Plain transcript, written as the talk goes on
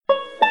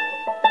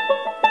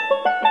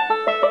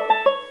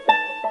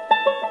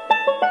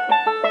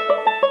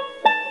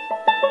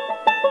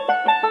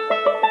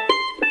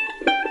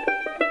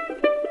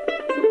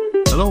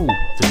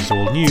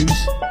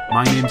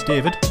My name's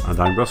David. And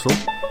I'm Russell.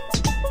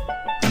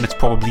 And it's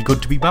probably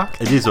good to be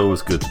back. It is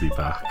always good to be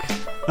back.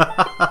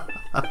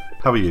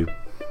 How are you?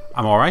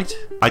 I'm alright.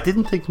 I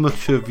didn't think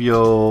much of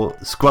your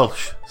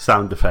squelch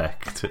sound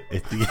effect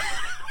at the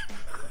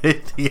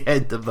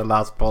end of the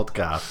last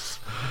podcast.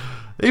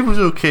 It was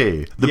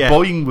okay. The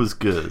boing was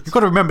good. You've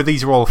got to remember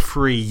these are all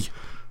free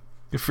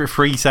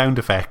sound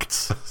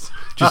effects.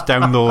 Just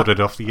downloaded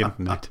off the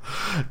internet.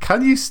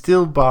 Can you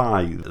still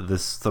buy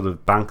this sort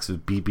of banks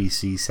of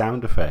BBC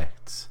sound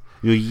effects?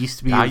 You used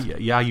to be.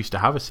 I used to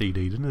have a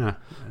CD, didn't I?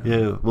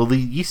 Yeah. Well, they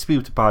used to be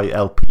able to buy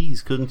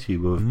LPs, couldn't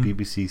you, of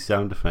BBC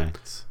sound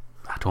effects?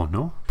 I don't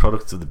know.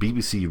 Products of the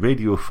BBC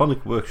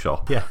Radiophonic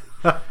Workshop. Yeah.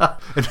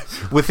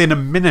 Within a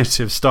minute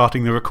of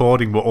starting the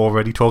recording, we're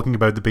already talking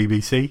about the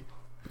BBC.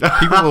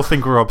 People will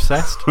think we're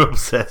obsessed. We're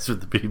obsessed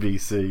with the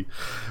BBC.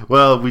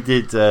 Well, we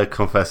did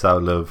confess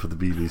our love for the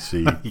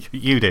BBC.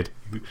 You did.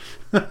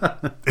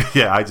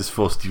 Yeah, I just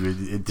forced you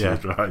into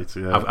it, right?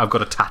 Yeah. I've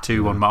got a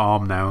tattoo on my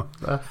arm now.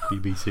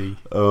 BBC.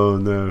 Oh,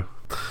 no.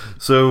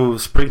 So,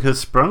 spring has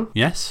sprung?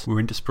 Yes, we're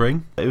into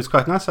spring. It was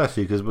quite nice,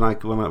 actually, because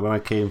when I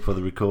came for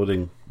the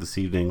recording this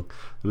evening,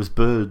 there was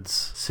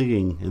birds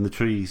singing in the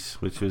trees,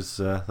 which was,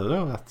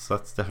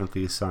 that's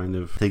definitely a sign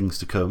of things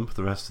to come for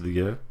the rest of the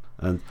year.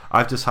 And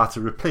I've just had to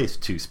replace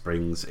 2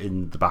 springs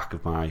in the back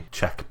of my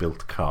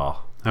Czech-built car.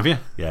 Have you?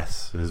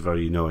 Yes, it was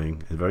very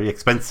annoying and very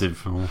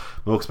expensive. Oh.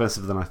 More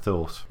expensive than I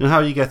thought. You know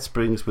how you get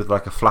springs with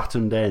like a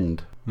flattened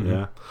end? Mm-hmm.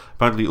 Yeah.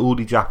 Apparently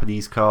only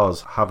Japanese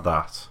cars have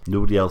that.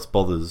 Nobody else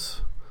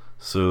bothers.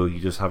 So you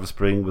just have a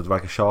spring with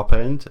like a sharp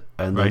end,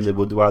 and then they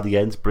wonder why the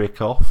ends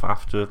break off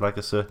after like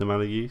a certain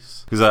amount of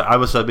use. Because I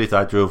must admit,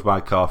 I drove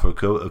my car for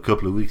a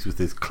couple of weeks with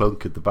this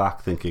clunk at the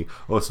back, thinking,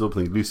 "Oh, it's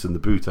something loose in the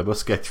boot. I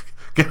must get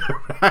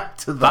around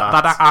to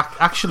that."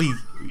 Actually,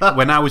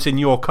 when I was in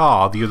your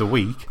car the other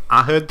week,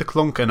 I heard the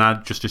clunk, and I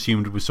just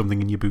assumed it was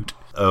something in your boot.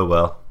 Oh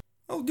well.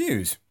 Old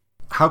news.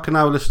 How can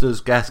our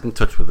listeners get in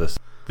touch with us?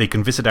 They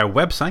can visit our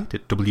website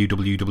at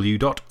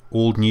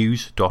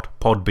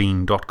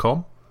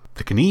www.oldnews.podbean.com.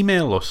 They can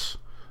email us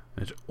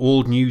at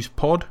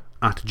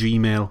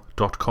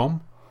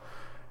oldnewspod@gmail.com.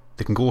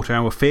 They can go to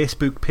our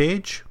Facebook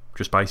page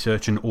just by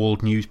searching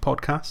Old News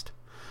Podcast.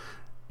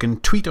 They can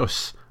tweet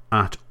us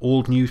at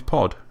Old News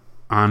Pod.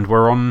 And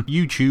we're on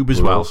YouTube as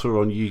well. We're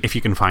also on YouTube. If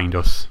you can find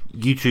us.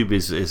 YouTube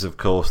is of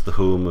course, the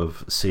home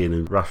of sane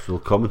and rational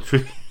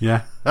commentary.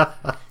 Yeah.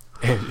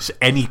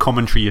 Any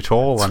commentary at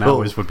all on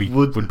ours would be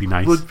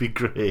nice. Would be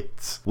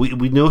great.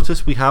 We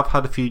noticed we have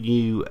had a few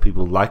new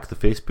people like the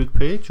Facebook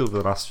page over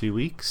the last few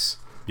weeks.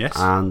 Yes.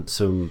 And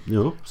some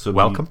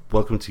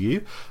welcome to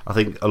you. I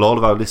think a lot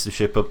of our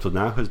listenership up to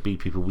now has been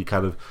people we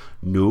kind of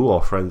know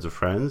or friends of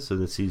friends,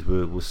 and it seems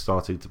we're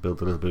starting to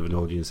build a little bit of an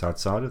audience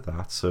outside of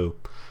that. So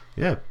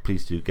yeah,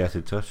 please do get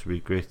in touch. It'd be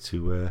great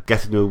to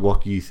get to know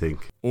what you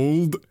think.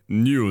 Old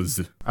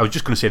news. I was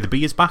just going to say the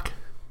bee is back.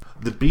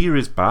 The beer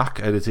is back,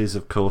 and it is,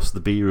 of course, the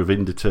beer of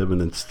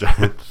indeterminate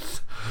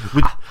strength.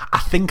 I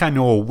think I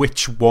know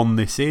which one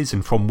this is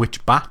and from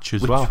which batch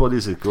as well. Which one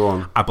is it? Go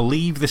on. I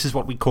believe this is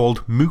what we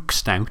called Mook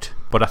Stout,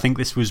 but I think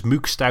this was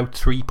Mook Stout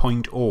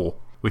 3.0,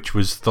 which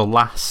was the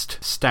last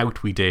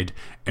stout we did,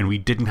 and we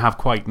didn't have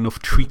quite enough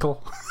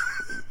treacle.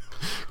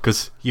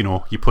 Because,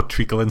 you put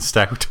treacle in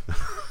stout.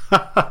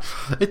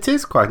 It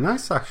is quite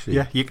nice, actually.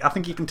 Yeah, I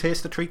think you can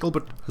taste the treacle,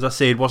 but as I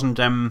say, it wasn't.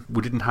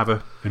 We didn't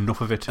have enough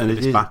of it in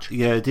this batch.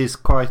 Yeah, it is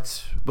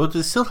quite. But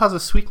it still has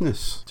a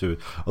sweetness to it.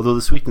 Although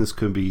the sweetness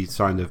can be a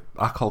sign of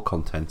alcohol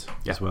content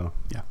as well.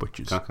 Yeah, which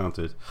is. Can't count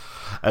it.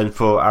 And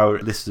for our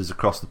listeners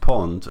across the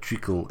pond,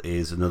 treacle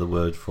is another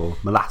word for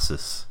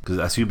molasses. Because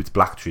I assume it's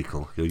black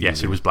treacle.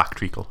 Yes, it was black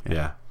treacle.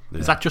 Yeah.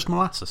 Is that just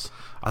molasses?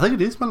 I think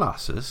it is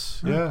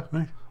molasses. Yeah.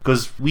 Right.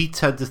 Because we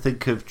tend to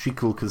think of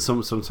treacle can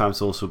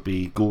sometimes also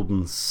be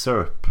golden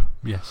syrup.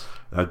 Yes.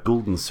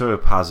 Golden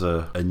syrup has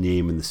a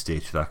name in the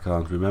States that I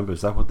can't remember.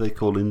 Is that what they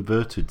call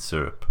inverted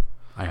syrup?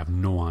 I have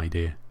no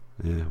idea.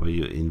 Yeah, where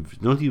you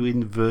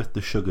invert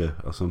the sugar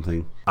or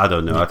something. I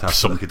don't know. I'd have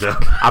to look it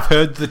up. I've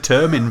heard the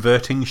term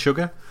inverting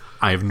sugar.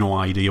 I have no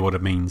idea what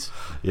it means.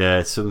 Yeah,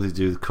 it's something to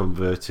do with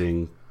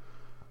converting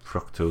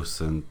fructose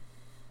and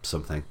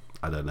something.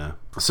 I don't know.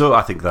 So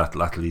I think that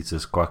leads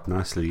us quite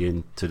nicely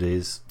in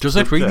today's. Does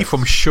it really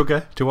from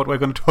sugar to what we're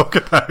going to talk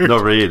about?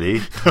 Not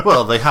really.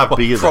 Well, they have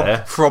beer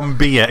there. From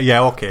beer,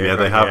 yeah, okay. Yeah,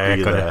 they have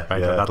beer there.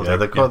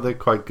 Right, they're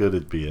quite good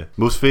at beer.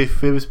 Most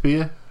famous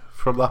beer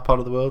from that part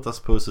of the world, I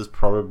suppose, is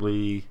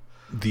probably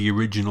the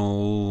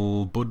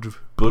original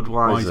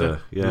Budweiser.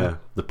 Yeah,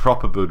 the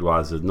proper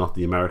Budweiser, not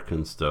the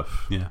American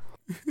stuff. Yeah.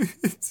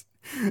 It's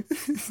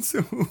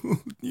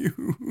old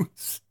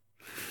news.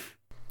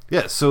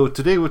 Yeah, so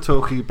today we're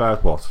talking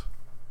about what?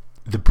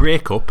 The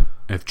breakup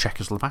of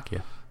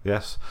Czechoslovakia.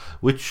 Yes,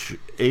 which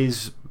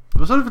is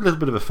sort of a little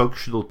bit of a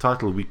functional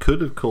title. We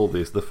could have called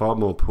this the far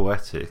more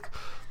poetic,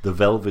 the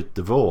Velvet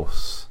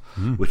Divorce,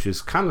 which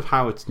is kind of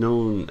how it's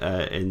known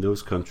in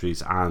those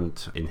countries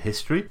and in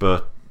history.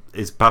 But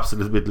is perhaps a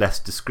little bit less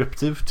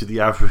descriptive to the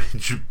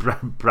average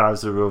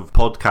browser of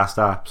podcast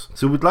apps.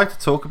 So we'd like to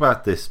talk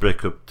about this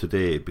breakup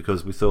today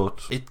because we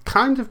thought it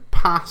kind of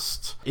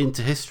passed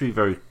into history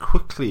very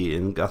quickly,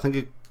 and I think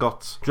it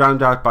got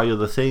drowned out by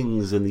other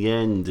things in the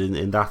end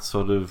in that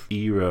sort of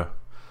era,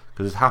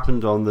 because it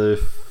happened on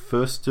the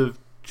 1st of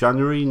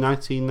January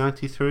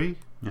 1993.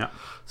 Yeah.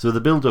 So the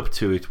build up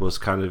to it was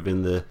kind of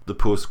in the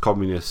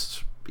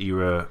post-communist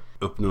era,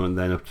 up and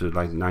then up to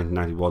like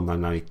 1991,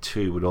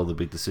 1992, when all the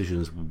big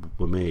decisions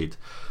were made,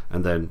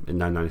 and then in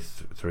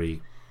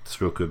 1993,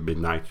 stroke of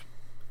midnight,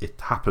 it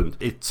happened.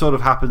 It sort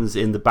of happens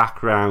in the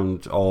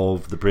background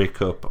of the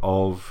breakup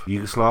of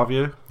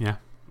Yugoslavia. Yeah.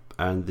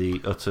 And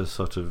the utter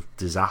sort of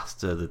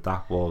disaster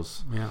that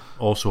was. Yeah.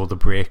 Also the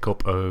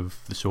breakup of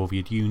the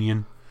Soviet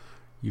Union.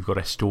 You've got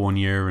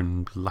Estonia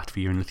and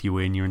Latvia and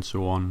Lithuania and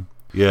so on.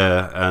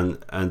 Yeah,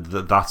 and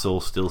that's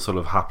all still sort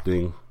of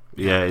happening.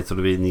 Yeah, it's sort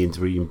of in the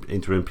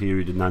interim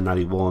period in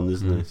 1991,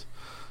 isn't it?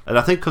 And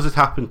I think because it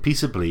happened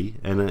peaceably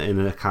in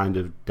a kind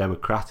of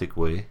democratic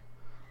way,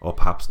 or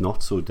perhaps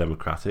not so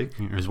democratic.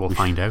 As we'll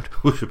find out.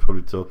 We should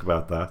probably talk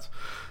about that.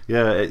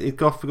 Yeah, it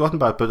got forgotten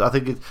about, but I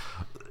think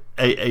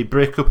a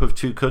breakup of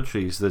two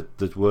countries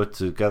that work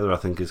together, I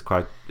think, is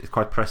quite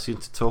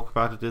prescient to talk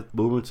about it at the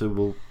moment, and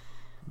we'll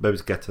maybe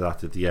get to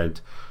that at the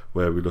end,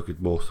 where we look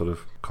at more sort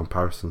of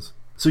comparisons.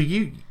 So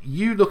you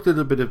looked a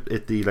little bit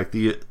at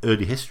the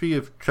early history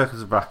of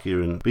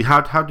Czechoslovakia, and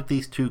how did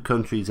these two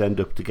countries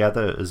end up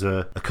together as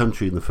a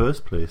country in the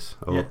first place?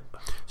 Yeah.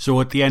 So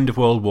at the end of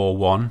World War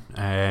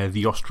I,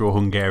 the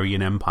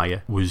Austro-Hungarian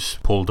Empire was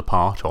pulled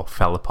apart or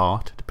fell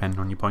apart, depending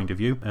on your point of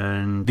view,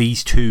 and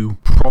these two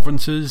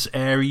provinces,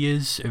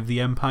 areas of the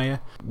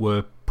empire,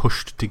 were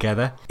pushed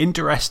together.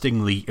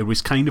 Interestingly, it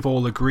was kind of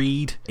all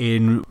agreed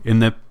in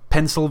the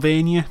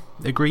Pennsylvania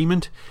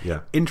Agreement.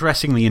 Yeah.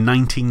 Interestingly, in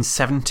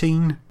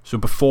 1917, so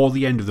before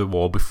the end of the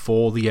war,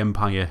 before the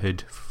empire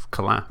had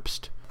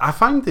collapsed. I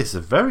find this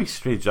a very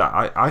strange.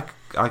 I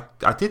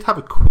did have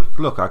a quick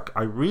look.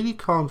 I really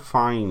can't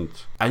find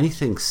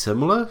anything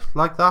similar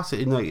like that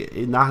certainly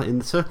in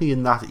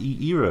that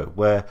era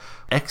where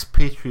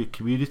expatriate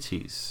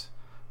communities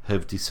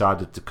have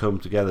decided to come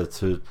together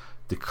to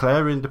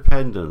declare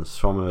independence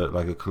from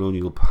a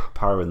colonial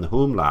power in the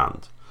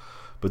homeland,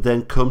 but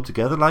then come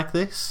together like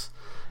this.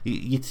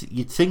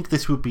 You'd think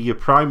this would be a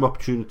prime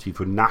opportunity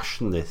for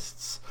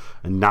nationalists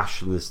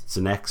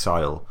in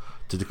exile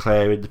to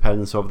declare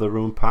independence of their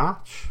own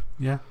patch.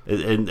 Yeah.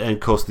 And of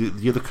course,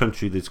 the other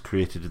country that's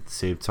created at the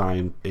same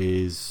time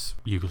is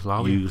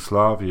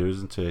Yugoslavia,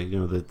 isn't it? You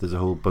know, there's a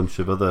whole bunch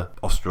of other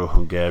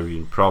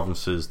Austro-Hungarian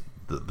provinces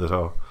that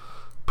are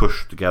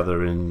pushed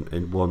together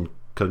in one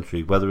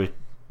country, whether it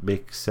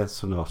makes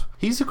sense or not.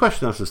 Here's a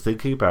question I was just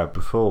thinking about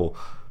before.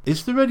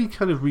 Is there any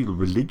kind of real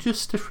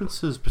religious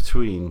differences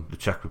between the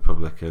Czech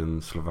Republic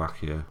and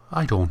Slovakia?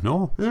 I don't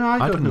know. No,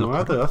 I don't know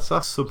either.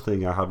 That's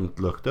something I haven't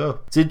looked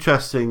up. It's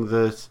interesting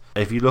that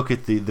if you look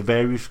at the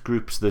various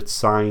groups that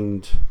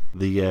signed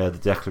the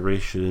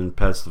declaration in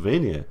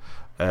Pennsylvania,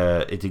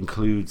 it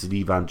includes an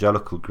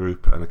evangelical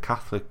group and a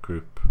Catholic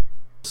group.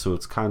 So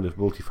it's kind of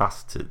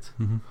multifaceted.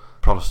 Mm-hmm.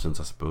 Protestants,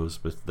 I suppose,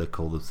 but they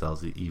call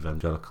themselves the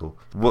evangelical.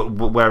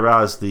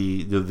 Whereas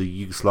the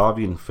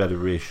Yugoslavian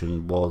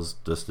Federation was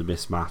just a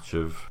mismatch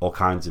of all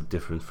kinds of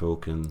different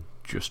folk and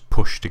just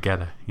pushed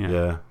together.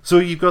 Yeah. So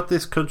you've got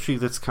this country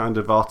that's kind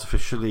of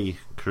artificially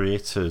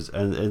created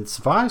and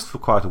survives for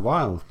quite a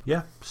while.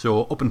 Yeah.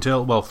 So up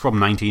until, from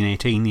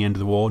 1918, the end of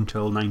the war,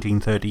 until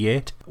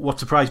 1938. What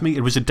surprised me,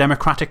 it was a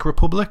democratic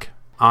republic.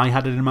 I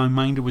had it in my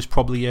mind it was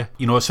probably a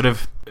sort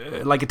of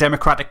like a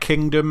democratic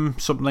kingdom,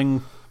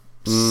 something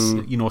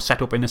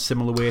set up in a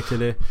similar way to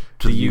the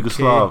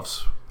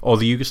Yugoslavs. Or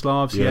the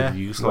Yugoslavs, yeah.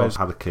 The Yugoslavs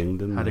had a king,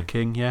 didn't they? Had a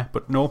king, yeah.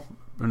 But no,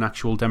 an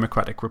actual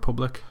democratic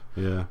republic.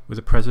 Yeah. With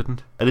a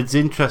president. And it's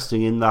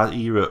interesting, in that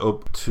era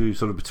up to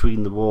sort of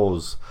between the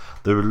wars,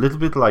 they were a little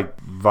bit like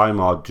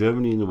Weimar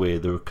Germany in a way.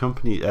 They're a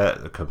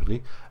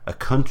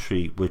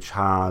country which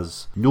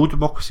has no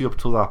democracy up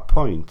till that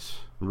point,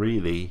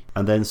 really,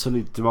 and then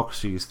suddenly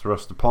democracy is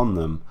thrust upon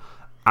them,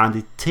 and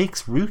it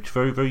takes root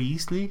very, very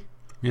easily.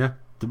 Yeah.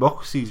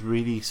 Democracy is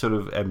really sort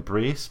of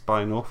embraced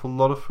by an awful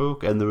lot of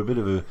folk, and they're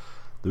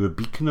a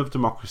beacon of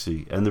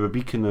democracy, and they're a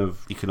beacon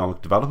of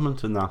economic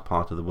development in that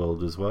part of the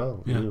world as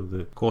well. Yeah.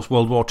 Of course,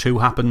 World War II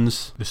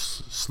happens. The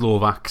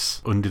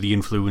Slovaks, under the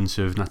influence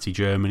of Nazi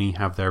Germany,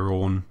 have their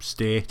own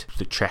state.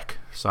 The Czech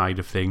side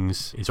of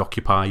things is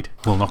occupied.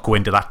 We'll not go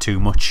into that too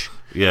much.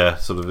 Yeah,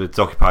 sort of. It's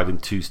occupied in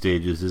two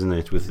stages, isn't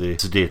it? With the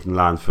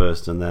Sudeten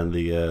first, and then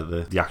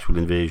the actual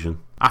invasion.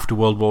 After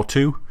World War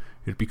II,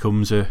 it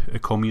becomes a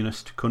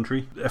communist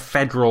country. A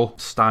federal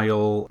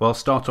style,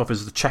 starts off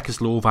as the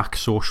Czechoslovak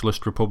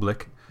Socialist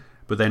Republic,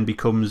 but then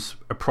becomes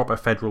a proper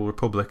federal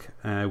republic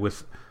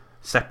with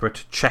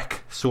separate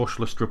Czech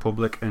Socialist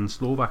Republic and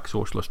Slovak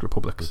Socialist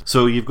Republics.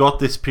 So you've got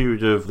this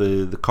period of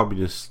the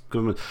communist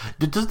government.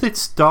 Doesn't it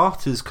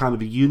start as kind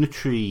of a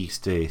unitary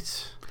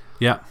state?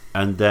 Yeah.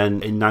 And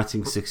then in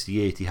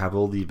 1968 you have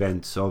all the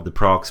events of the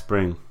Prague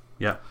Spring.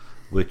 Yeah.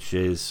 which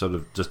is sort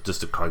of just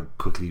to kind of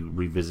quickly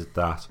revisit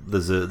that.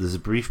 There's a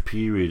brief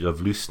period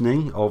of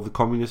loosening of the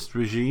communist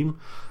regime,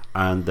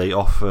 and they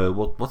offer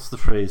what's the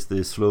phrase,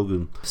 the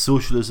slogan,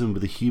 socialism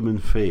with a human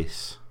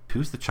face.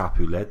 Who's the chap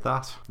who led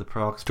that? The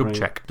Prague Spring?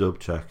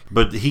 Dubček.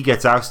 But he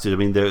gets ousted. I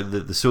mean,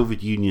 the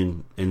Soviet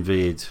Union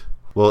invade.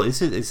 Well,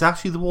 it's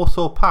actually the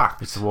Warsaw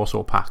Pact. It's the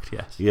Warsaw Pact,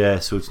 yes. Yeah,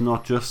 so it's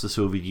not just the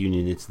Soviet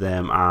Union, it's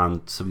them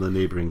and some of the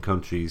neighbouring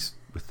countries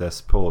with their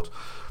support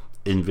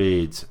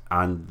invade,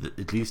 and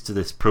it leads to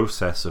this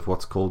process of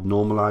what's called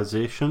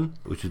normalization,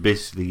 which is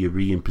basically a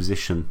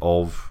reimposition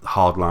of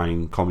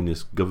hardline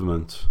communist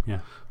government.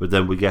 Yeah. But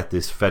then we get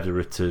this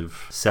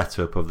federative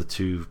setup of the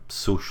two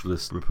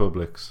socialist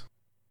republics.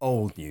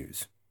 Old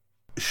news.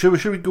 Should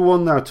we go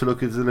on now to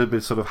look at a little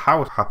bit sort of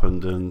how it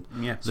happened and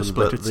the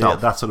split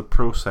itself, that sort of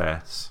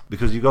process?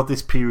 Because you got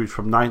this period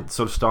from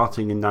sort of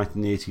starting in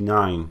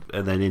 1989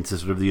 and then into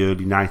sort of the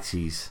early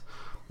 90s,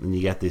 and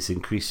you get this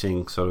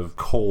increasing sort of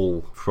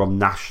call from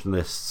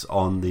nationalists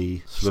on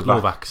the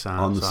Slovak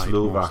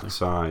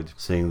side,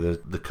 saying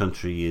that the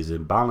country is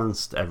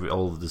imbalanced.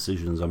 All the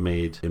decisions are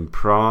made in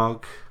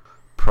Prague.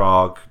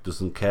 Prague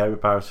doesn't care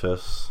about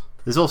us.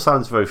 This all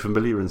sounds very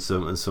familiar in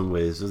some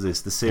ways.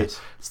 It's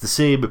the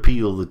same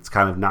appeal that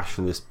kind of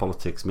nationalist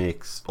politics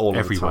makes all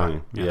everywhere, the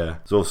time. Yeah.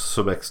 There's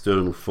also some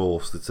external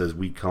force that says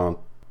we can't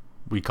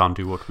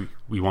do what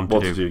we want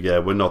to do. Yeah,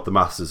 we're not the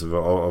masters of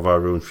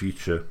our own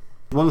future.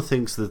 One of the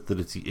things that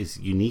is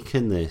unique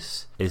in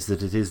this is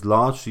that it is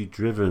largely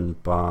driven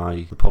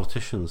by the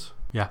politicians.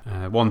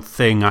 Yeah. One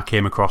thing I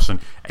came across, and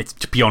it's,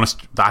 to be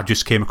honest, I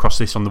just came across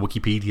this on the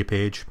Wikipedia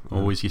page.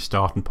 Always your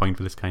starting point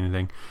for this kind of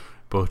thing.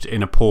 But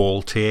in a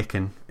poll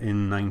taken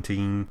in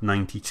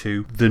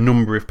 1992, the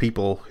number of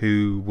people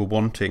who were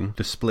wanting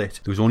to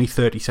split, there was only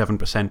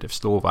 37% of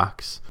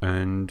Slovaks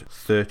and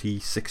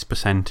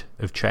 36%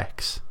 of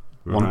Czechs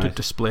wanted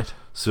to split.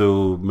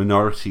 So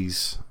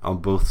minorities on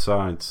both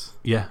sides.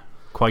 Yeah.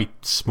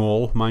 Quite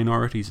small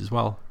minorities as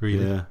well,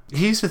 really. Yeah.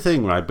 Here's the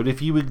thing, right? But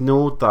if you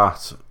ignored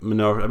that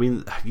minority, I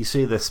mean, you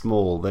say they're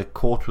small, they're a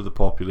quarter of the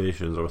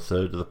populations or a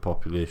third of the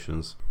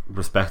populations,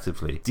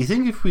 respectively. Do you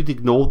think if we'd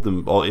ignored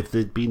them, or if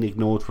they'd been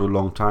ignored for a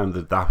long time,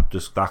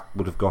 that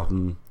would have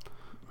gotten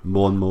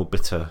more and more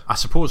bitter? I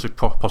suppose it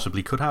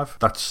possibly could have.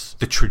 That's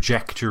the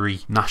trajectory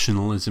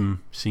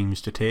nationalism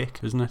seems to take,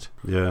 isn't it?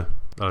 Yeah.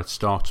 That it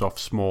starts off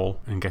small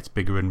and gets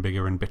bigger and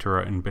bigger and bitterer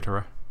and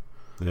bitterer.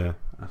 Yeah.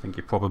 I think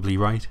you're probably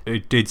right.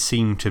 It did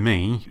seem to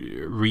me,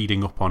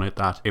 reading up on it,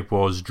 that it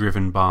was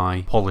driven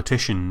by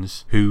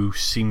politicians who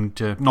seemed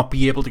to not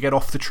be able to get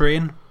off the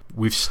train.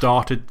 We've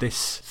started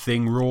this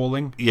thing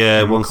rolling.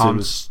 Yeah, once it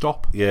was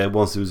stop. Yeah,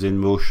 once it was in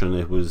motion,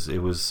 it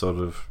was sort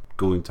of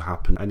going to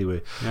happen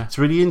anyway. Yeah. It's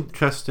really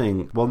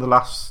interesting. One of the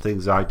last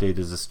things I did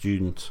as a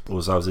student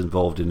was I was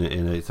involved in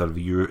a sort of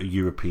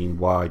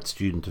European-wide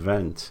student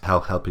event,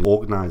 helping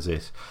organise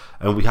it.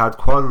 And we had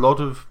quite a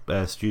lot of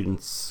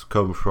students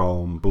come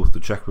from both the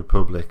Czech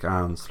Republic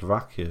and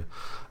Slovakia.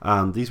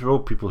 And these were all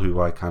people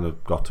who I kind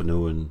of got to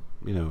know and,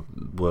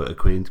 were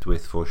acquainted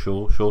with for a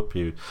short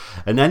period.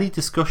 And any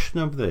discussion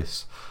of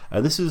this,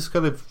 and this is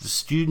kind of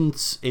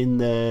students in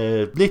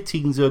their late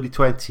teens, early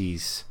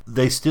 20s,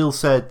 they still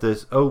said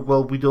that, oh,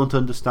 well, we don't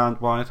understand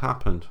why it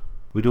happened.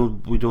 We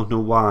don't know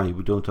why.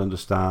 We don't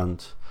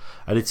understand.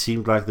 And it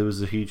seemed like there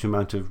was a huge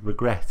amount of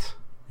regret.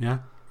 Yeah.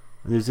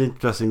 And it was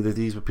interesting that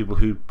these were people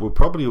who were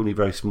probably only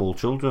very small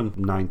children,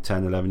 9,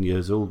 10, 11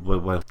 years old,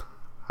 when it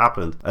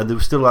happened. And there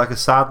was still like a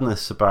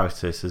sadness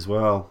about it as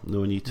well,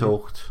 when you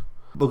talked.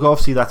 But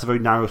obviously that's a very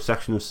narrow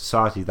section of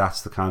society.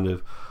 That's the kind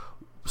of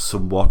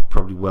somewhat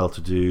probably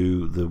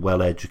well-to-do, the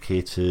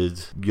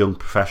well-educated, young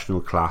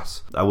professional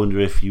class. I wonder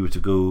if you were to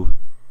go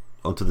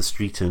onto the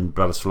street in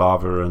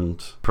Bratislava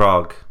and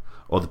Prague,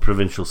 or the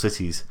provincial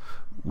cities,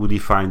 would you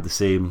find the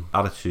same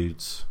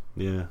attitudes?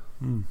 Yeah.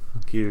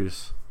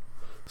 Curious.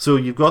 So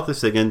you've got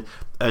this thing,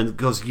 and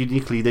because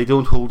uniquely they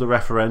don't hold a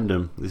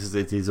referendum.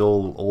 It is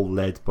all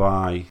led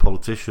by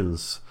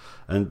politicians,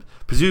 and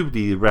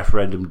presumably the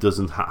referendum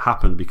doesn't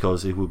happen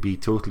because it would be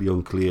totally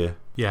unclear.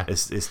 Yeah,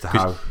 as to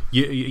how.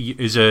 You,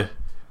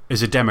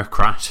 as a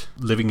Democrat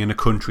living in a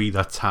country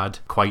that's had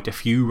quite a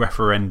few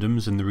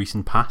referendums in the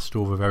recent past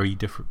over very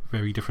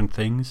different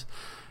things,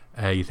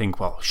 you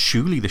think, well,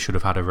 surely they should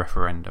have had a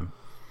referendum.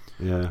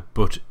 Yeah.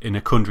 But in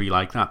a country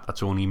like that,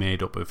 that's only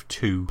made up of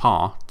two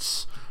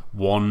parts.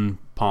 One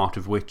part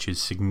of which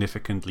is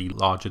significantly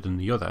larger than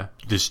the other.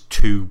 There's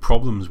two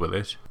problems with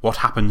it. What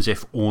happens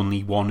if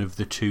only one of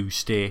the two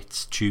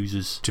states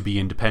chooses to be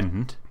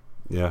independent?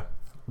 Yeah.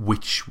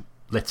 Which,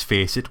 let's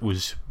face it,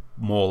 was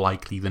more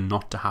likely than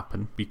not to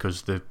happen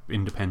because the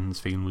independence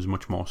feeling was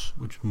much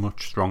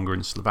stronger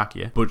in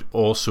Slovakia. But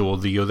also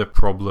the other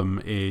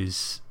problem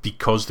is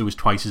because there was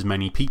twice as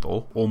many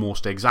people,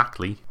 almost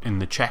exactly, in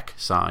the Czech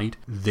side,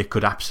 they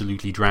could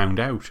absolutely drown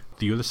out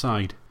the other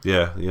side.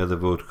 Yeah, the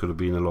vote could have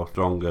been a lot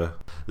stronger.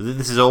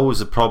 This is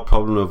always a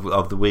problem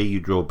of the way you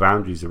draw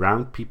boundaries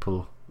around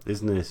people,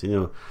 isn't it?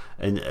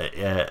 And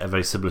a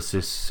very similar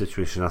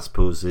situation, I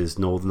suppose, is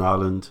Northern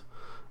Ireland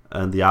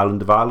and the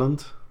island of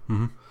Ireland.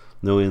 Mm-hmm.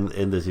 No,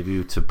 in that if you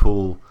were to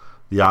poll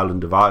the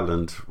island of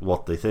Ireland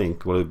what they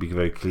think, well, it would be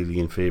very clearly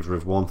in favour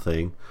of one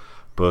thing.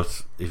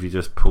 But if you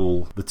just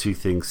pull the two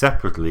things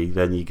separately,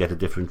 then you get a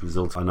different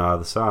result on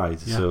either side.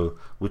 Yeah. So,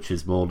 which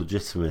is more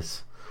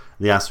legitimate?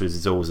 And the answer is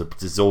it's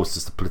always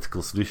just a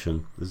political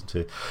solution, isn't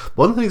it?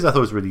 One of the things I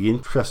thought was really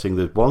interesting,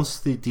 that once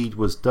the deed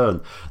was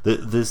done,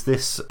 there's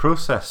this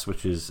process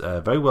which is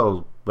very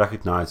well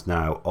recognised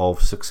now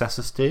of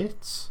successor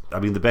states. I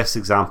mean, the best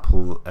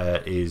example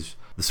is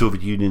the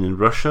Soviet Union and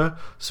Russia.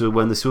 So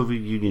when the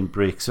Soviet Union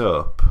breaks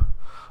up,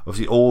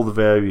 obviously all the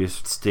various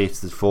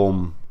states that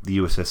form the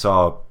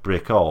USSR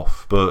break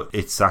off, but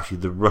it's actually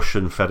the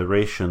Russian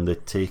Federation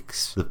that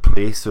takes the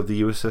place of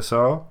the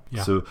USSR.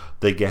 Yeah. So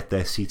they get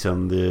their seat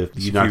on the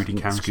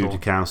United Security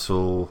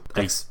Council.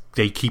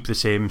 They keep the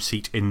same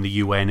seat in the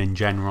UN in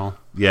general.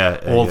 Yeah,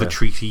 all the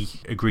treaty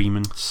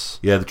agreements.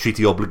 Yeah, the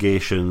treaty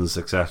obligations,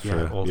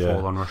 etc. Yeah, all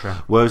fall on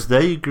Russia. Whereas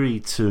they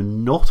agreed to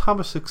not have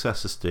a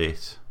successor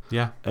state.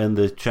 Yeah. And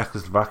the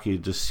Czechoslovakia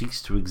just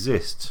ceased to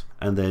exist.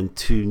 And then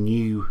two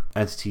new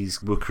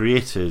entities were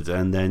created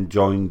and then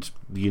joined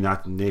the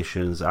United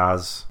Nations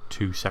as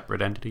two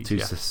separate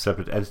entities.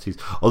 Separate entities.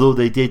 Although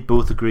they did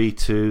both agree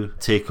to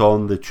take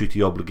on the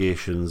treaty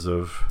obligations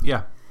of...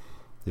 Yeah.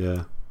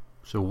 Yeah.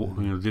 So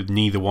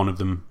neither one of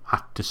them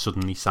had to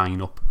suddenly sign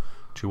up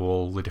to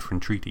all the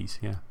different treaties.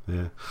 Yeah.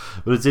 Yeah.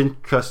 But it's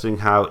interesting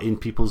how in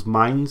people's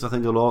minds, I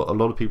think a lot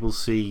of people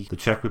see the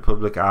Czech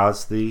Republic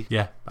as the...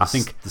 Yeah. I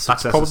think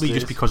that's probably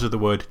just because of the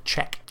word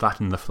Czech, that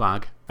in the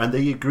flag. And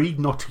they agreed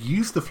not to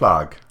use the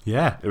flag.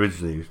 Yeah.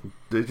 Originally.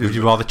 Would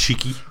you rather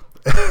cheeky?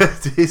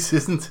 It is,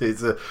 isn't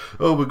it? It's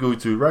we're going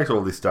to write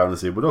all this down and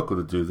say we're not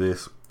going to do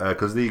this,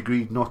 because they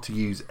agreed not to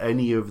use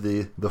any of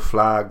the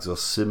flags or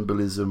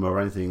symbolism or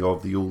anything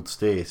of the old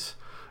state,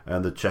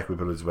 and the Czech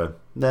Republic went,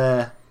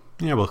 nah.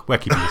 Yeah, well, we're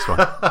keeping this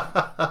one.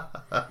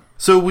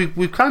 So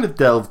we've kind of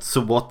delved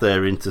somewhat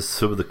there into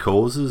some of the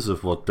causes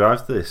of what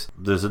drives this.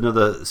 There's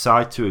another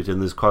side to it,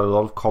 and there's quite a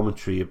lot of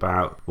commentary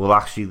about, well,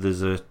 actually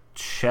there's a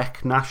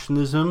Czech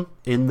nationalism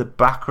in the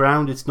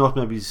background. It's not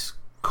maybe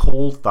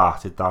called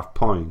that at that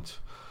point,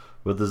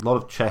 but there's a lot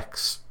of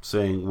Czechs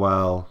saying,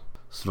 well,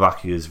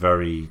 Slovakia is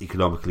very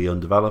economically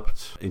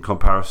undeveloped in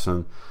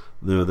comparison.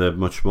 They're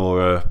much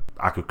more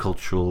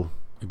agricultural,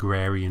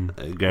 agrarian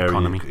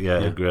economy. Yeah,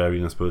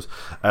 agrarian, I suppose.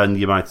 And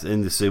you might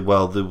say,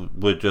 well,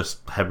 we're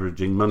just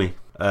hemorrhaging money,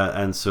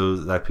 and so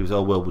like people say,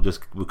 oh well, we're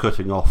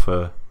cutting off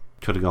a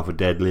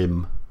dead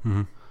limb.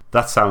 Mm-hmm.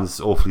 That sounds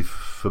awfully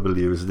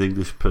familiar as an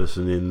English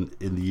person in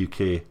the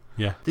UK.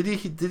 Yeah. Did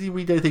he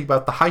read anything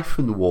about the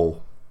hyphen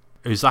war?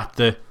 Is that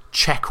the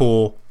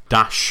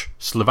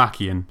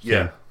Czecho-Slovakian?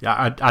 Yeah.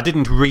 Yeah. I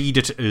didn't read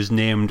it as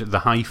named the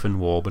hyphen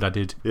war, but I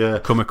did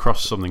come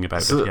across something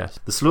about it. Yes.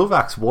 The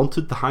Slovaks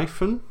wanted the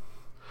hyphen.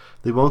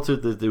 They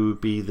wanted that there would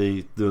be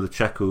the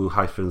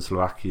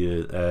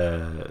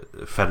Czech-Slovakia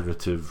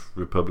Federative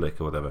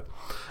Republic or whatever.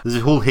 There's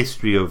a whole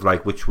history of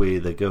like which way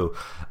they go,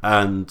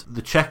 and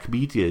the Czech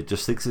media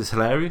just thinks it's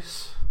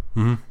hilarious.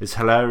 Mm-hmm. It's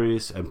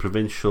hilarious and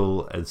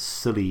provincial and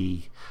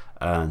silly,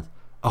 and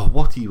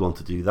what do you want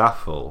to do that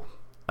for?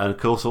 And of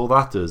course, all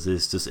that does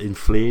is just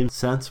inflame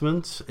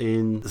sentiment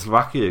in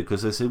Slovakia,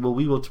 because they say, well,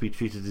 we want to be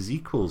treated as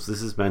equals.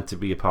 This is meant to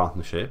be a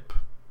partnership.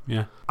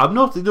 Yeah. I'm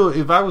not,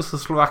 if I was a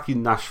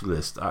Slovakian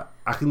nationalist,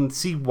 I can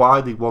see why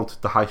they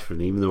wanted the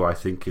hyphen, even though I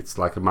think it's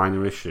like a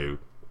minor issue.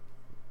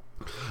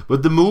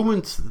 But the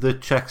moment the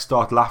Czechs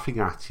start laughing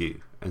at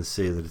you and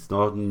say that it's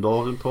not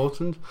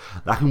important,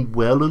 I can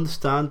well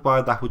understand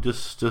why that would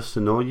just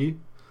annoy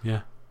you.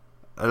 Yeah.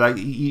 Like,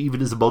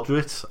 even as a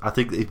moderate, I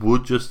think it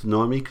would just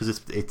annoy me, because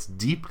it's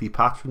deeply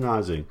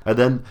patronising. And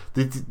then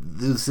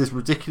there's this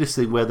ridiculous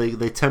thing where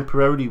they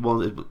temporarily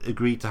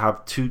agreed to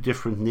have two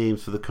different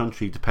names for the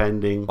country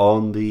depending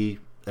on the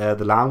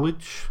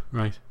language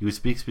you would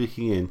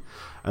speaking in.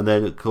 And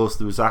then, of course,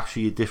 there was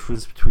actually a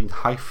difference between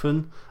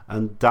hyphen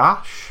and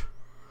dash,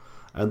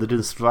 and that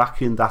in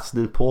Slovakian that's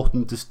an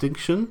important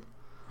distinction.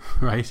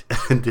 Right.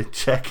 And in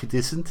Czech it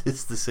isn't,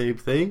 it's the same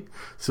thing.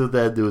 So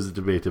then there was a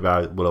debate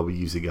about, well, are we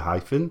using a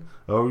hyphen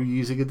or are we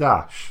using a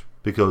dash?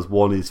 Because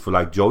one is for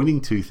like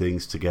joining two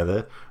things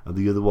together and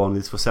the other one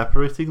is for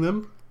separating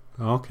them.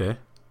 Okay.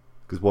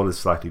 Because one is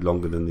slightly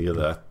longer than the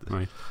other.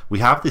 Right. We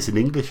have this in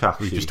English,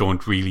 actually. We just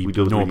don't really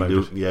know about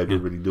it. Yeah, we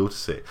don't really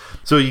notice it.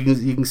 So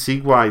you can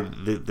see why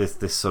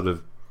this sort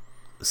of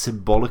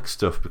symbolic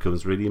stuff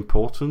becomes really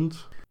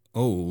important.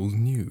 Old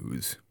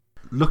news.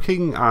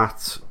 Looking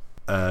at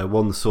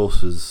one of the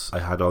sources I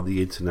had on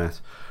the internet,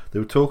 they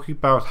were talking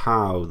about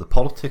how the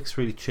politics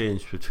really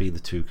changed between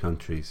the two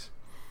countries.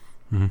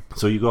 Mm-hmm.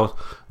 So you got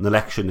an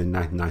election in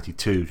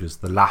 1992, which was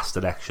the last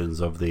elections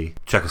of the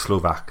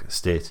Czechoslovak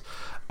state,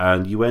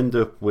 and you end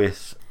up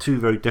with two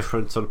very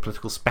different sort of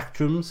political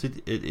spectrums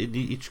in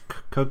each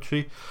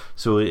country.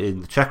 So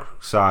in the Czech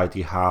side,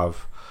 you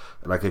have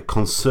like a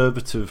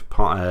conservative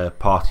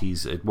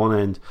parties at one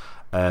end,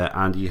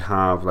 and you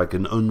have like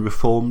an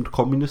unreformed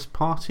communist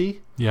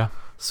party. Yeah.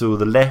 So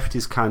the left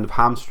is kind of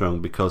hamstrung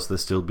because they're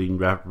still being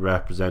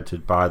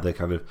represented by the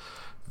kind of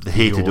the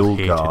hated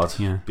old guard.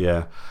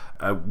 Yeah.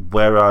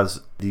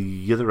 Whereas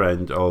the other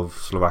end of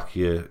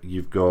Slovakia,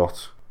 you've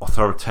got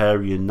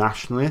authoritarian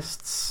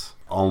nationalists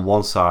on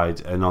one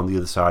side, and on the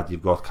other side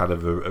you've got kind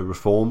of a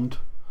reformed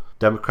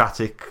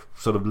democratic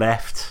sort of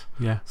left,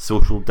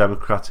 social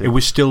democratic. It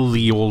was still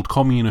the old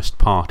communist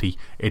party,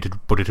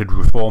 but it had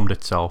reformed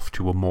itself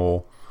to a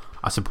more,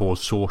 I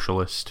suppose,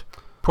 socialist,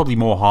 probably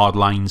more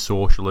hardline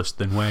socialist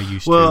than we're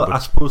used to. Well, I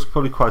suppose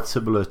probably quite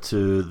similar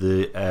to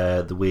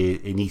the way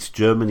in East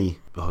Germany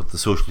the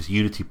Socialist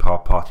Unity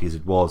Party, as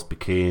it was,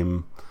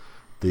 became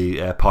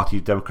the Party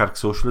of Democratic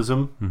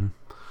Socialism. Mm-hmm.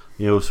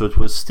 You know, so it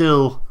was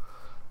still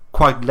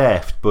quite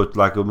left, but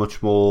like a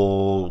much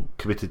more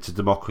committed to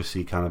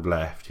democracy kind of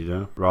left, you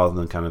know, rather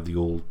than kind of the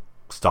old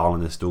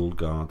Stalinist old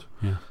guard.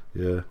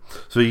 Yeah.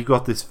 So you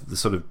got this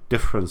sort of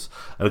difference,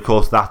 and of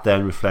course that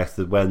then reflects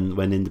that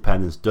when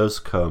independence does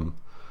come,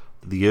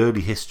 the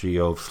early history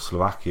of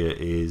Slovakia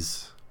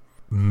is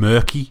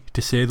murky,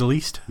 to say the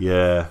least.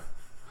 Yeah,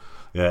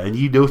 and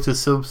you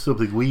noticed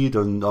something weird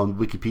on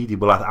Wikipedia.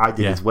 Well, I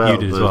did as well. You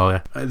did as well,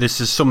 yeah.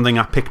 This is something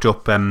I picked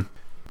up.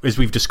 As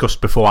we've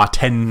discussed before, I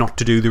tend not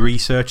to do the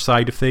research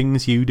side of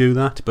things. You do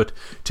that. But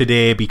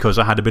today, because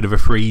I had a bit of a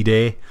free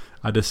day,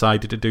 I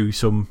decided to do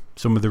some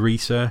of the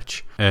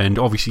research. And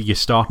obviously your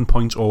starting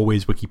point's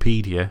always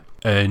Wikipedia.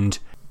 And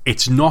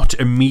it's not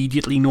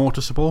immediately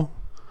noticeable.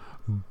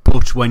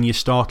 But when you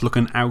start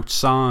looking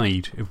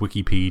outside of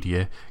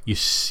Wikipedia,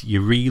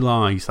 you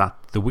realise that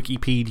the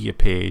Wikipedia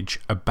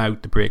page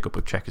about the breakup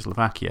of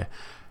Czechoslovakia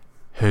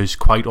has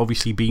quite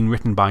obviously been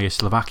written by a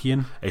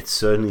Slovakian. It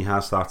certainly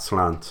has that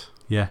slant.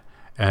 Yeah,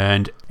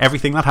 and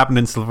everything that happened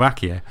in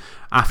Slovakia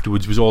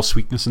afterwards was all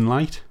sweetness and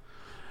light,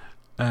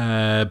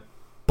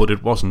 but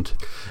it wasn't.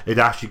 It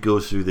actually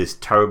goes through this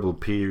terrible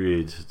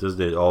period,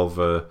 doesn't it, of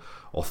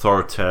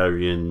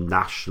authoritarian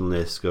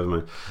nationalist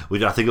government,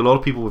 which I think a lot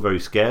of people were very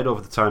scared of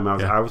at the time.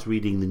 I was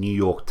reading the New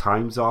York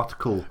Times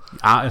article.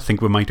 I think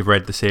we might have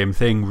read the same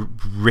thing,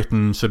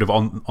 written sort of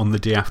on the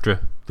day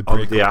after the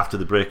breakup. On the day after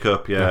the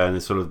breakup, and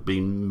it's sort of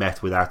been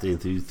met without the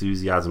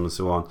enthusiasm and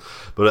so on.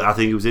 But I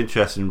think it was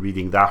interesting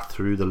reading that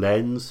through the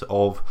lens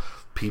of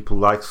people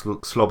like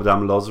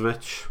Slobodan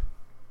Milosevic.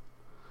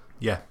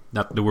 Yeah,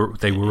 that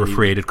they were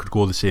afraid it could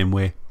go the same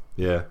way.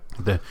 Yeah,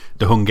 the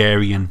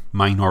Hungarian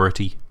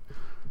minority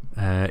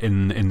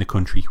in the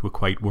country were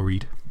quite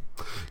worried.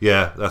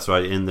 Yeah, that's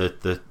right. In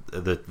that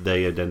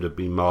they had ended up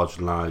being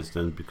marginalised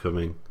and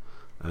becoming.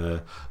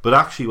 But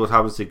actually, what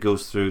happens? It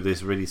goes through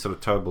this really sort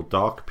of terrible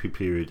dark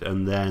period,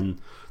 and then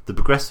the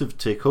progressives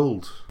take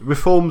hold.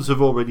 Reforms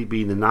have already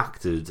been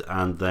enacted,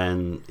 and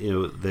then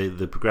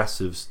the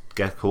progressives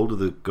get hold of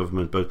the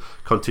government, but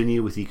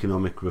continue with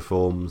economic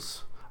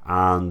reforms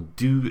and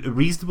do a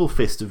reasonable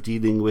fist of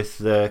dealing with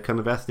kind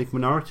of ethnic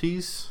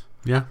minorities.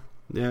 Yeah,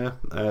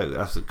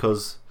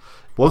 because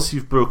once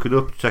you've broken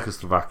up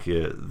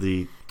Czechoslovakia,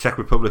 the Czech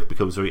Republic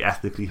becomes very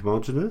ethnically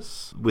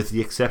homogenous, with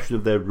the exception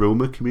of their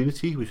Roma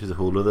community, which is a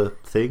whole other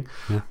thing.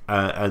 Yeah.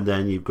 And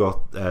then you've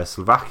got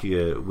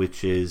Slovakia,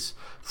 which is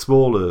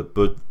smaller,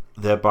 but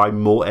thereby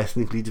more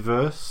ethnically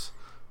diverse,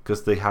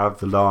 because they have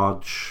the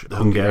large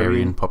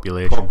Hungarian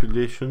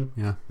population.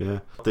 Yeah.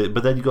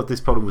 But then you've got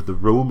this problem with the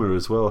Roma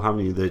as well,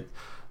 haven't you?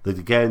 That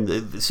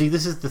again, see,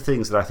 this is the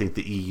things that I think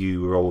the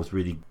EU were always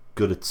really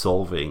good at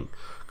solving,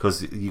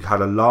 because you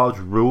had a large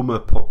Roma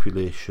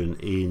population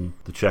in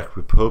the Czech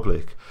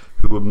Republic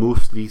who were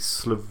mostly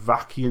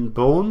Slovakian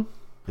born,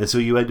 and so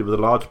you ended with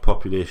a large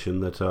population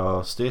that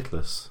are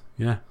stateless.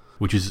 Yeah,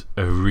 which is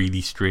a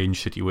really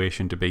strange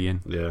situation to be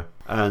in. Yeah,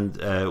 and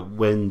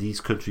when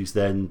these countries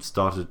then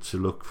started to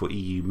look for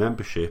EU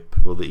membership,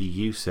 well, the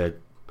EU said,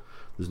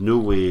 there's no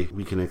way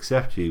we can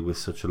accept you with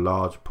such a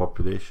large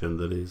population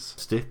that is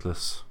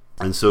stateless.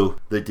 And so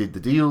they did the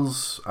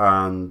deals,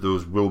 and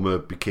those Roma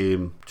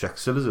became Czech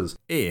citizens.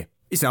 Here,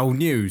 it's old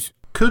news.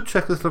 Could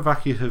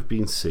Czechoslovakia have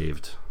been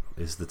saved?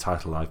 Is the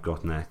title I've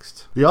got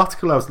next. The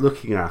article I was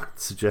looking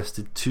at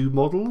suggested two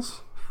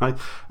models, right?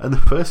 And the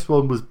first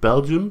one was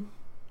Belgium.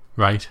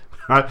 Right.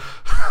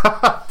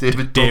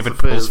 David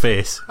Bull's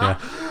face. Yeah.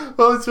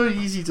 Well, it's very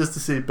easy just to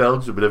say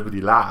Belgium and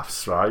everybody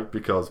laughs, right?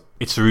 Because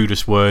it's the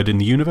rudest word in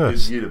the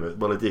universe.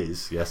 Well, it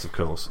is, yes, of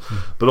course.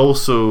 But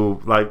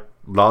also, like,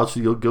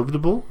 largely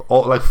ungovernable,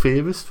 or like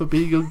famous for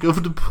being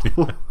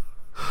ungovernable,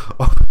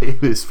 or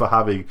famous for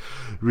having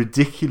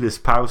ridiculous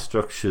power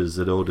structures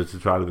in order to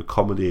try to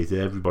accommodate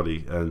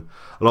everybody. And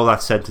a lot of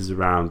that centers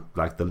around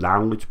like the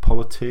language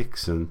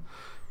politics, and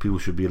people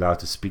should be allowed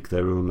to speak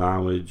their own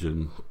language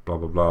and blah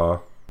blah blah.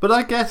 But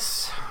I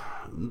guess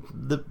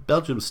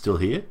Belgium's still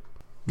here.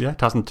 Yeah,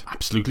 it hasn't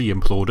absolutely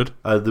imploded.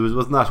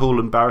 Wasn't that whole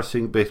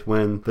embarrassing bit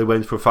when they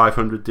went for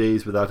 500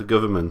 days without a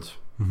government.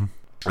 Mm-hmm.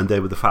 And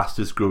they were the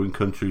fastest growing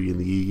country in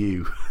the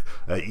EU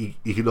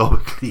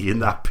economically in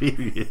that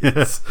period.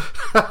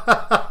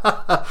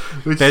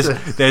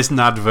 There's an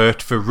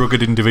advert for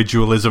rugged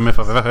individualism, if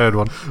I've ever heard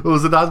one. Well,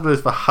 there's an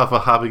advert for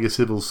having a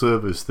civil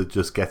service that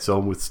just gets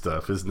on with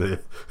stuff, isn't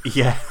it?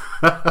 Yeah.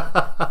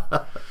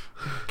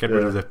 Get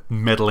rid of the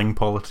meddling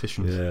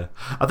politicians. Yeah.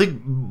 I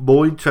think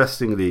more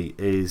interestingly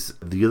is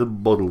the other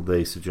model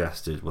they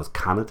suggested was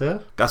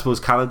Canada. I suppose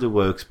Canada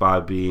works by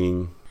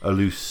being a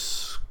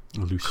loose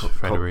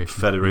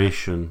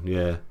federation.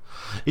 Yeah.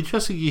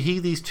 Interesting, you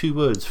hear these two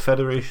words,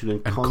 federation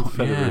and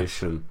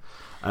confederation.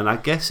 And I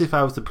guess if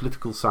I was the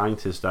political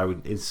scientist, I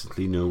would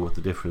instantly know what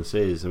the difference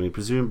is. I mean,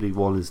 presumably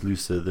one is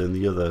looser than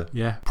the other.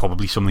 Yeah,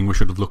 probably something we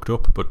should have looked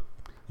up, but...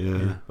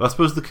 Yeah. Well, I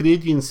suppose the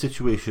Canadian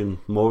situation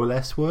more or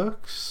less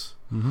works.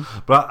 Mm-hmm.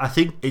 But I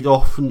think it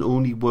often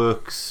only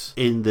works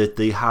in that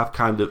they have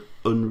kind of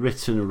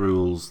unwritten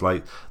rules,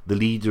 like the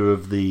leader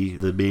of the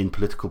main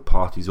political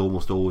parties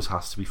almost always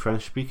has to be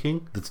French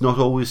speaking. That's not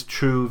always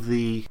true of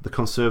the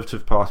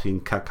Conservative Party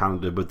in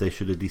Canada, but they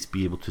should at least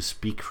be able to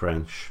speak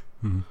French.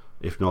 Mm-hmm.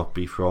 If not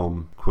be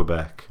from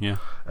Quebec. Yeah.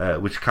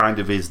 Which kind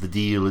of is the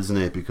deal, isn't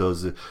it?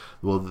 Because,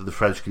 the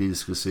French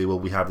Canadians could say, well,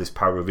 we have this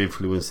power of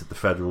influence at the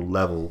federal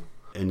level,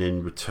 and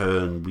in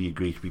return, we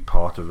agree to be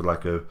part of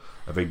like a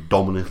very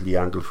dominantly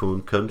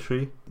Anglophone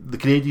country. The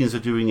Canadians are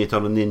doing it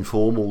on an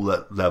informal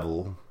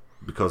level,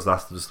 because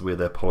that's just the way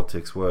their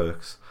politics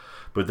works.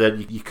 But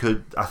then you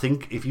could, I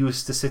think, if you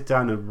was to sit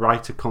down and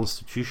write a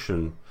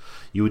constitution,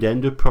 you would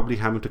end up probably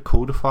having to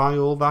codify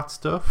all that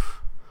stuff.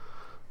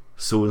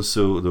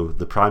 So-and-so,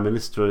 the Prime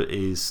Minister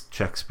is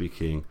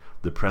Czech-speaking,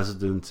 the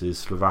President is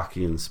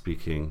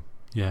Slovakian-speaking.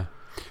 Yeah,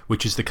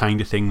 which is the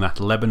kind of thing that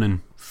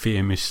Lebanon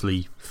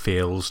famously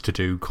fails to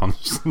do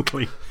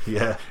constantly.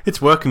 Yeah.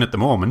 It's working at the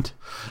moment.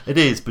 It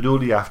is, but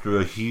only after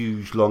a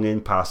huge, long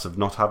impasse of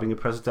not having a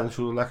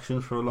presidential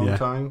election for a long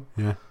time.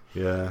 Yeah.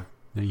 Yeah.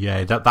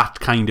 Yeah, that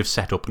kind of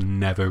setup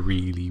never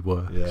really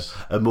works. Yeah.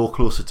 And more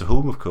closer to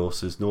home, of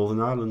course, is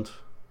Northern Ireland.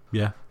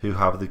 Yeah. Who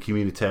have the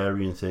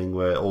communitarian thing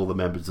where all the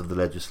members of the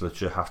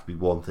legislature have to be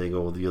one thing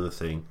or the other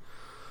thing,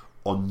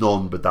 or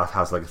none, but that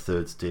has like a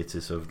third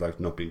status of like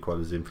not being quite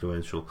as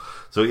influential.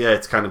 So yeah,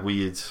 it's kind of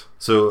weird.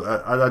 So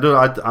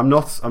I'm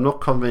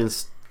not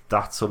convinced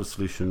that sort of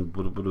solution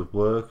would have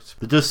worked.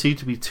 There does seem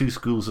to be two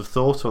schools of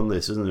thought on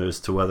this, isn't there,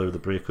 as to whether the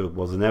breakup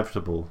was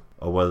inevitable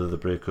or whether the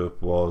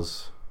breakup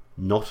was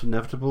not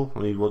inevitable. I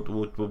mean,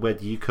 where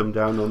do you come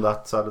down on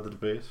that side of the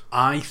debate?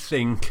 I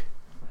think,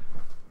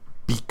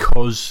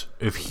 because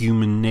of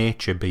human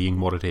nature being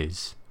what it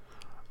is,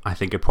 I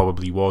think it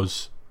probably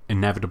was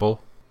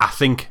inevitable. I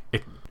think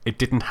it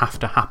didn't have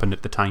to happen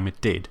at the time it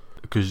did,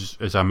 because,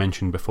 as I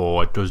mentioned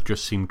before, it does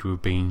just seem to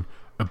have been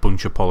a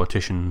bunch of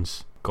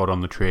politicians got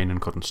on the train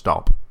and couldn't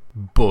stop.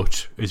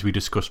 But, as we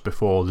discussed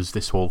before, there's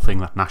this whole thing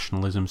that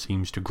nationalism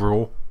seems to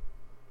grow.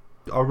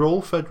 Are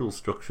all federal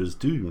structures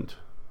doomed?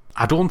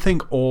 I don't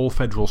think all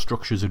federal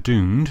structures are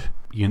doomed.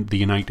 The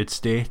United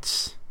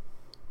States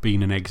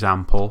being an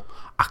example,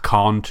 I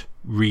can't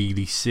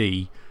really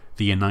see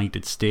the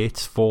United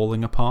States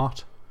falling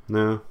apart.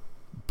 No.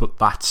 But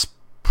that's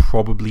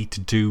probably to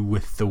do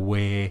with the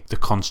way the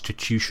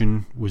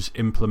Constitution was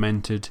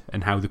implemented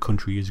and how the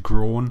country has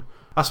grown.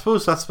 I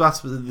suppose that's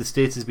the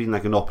States has been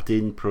like an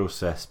opt-in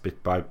process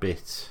bit by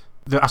bit.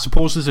 I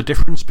suppose there's a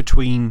difference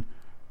between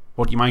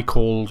what you might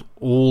call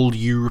old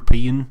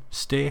European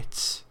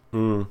states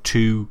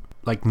to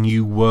like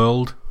New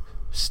World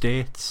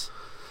states.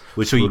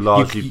 Which were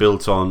largely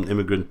built on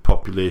immigrant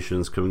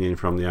populations coming in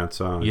from the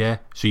outside. Yeah,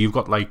 so you've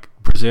got like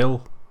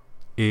Brazil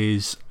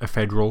is a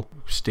federal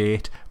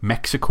state,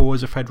 Mexico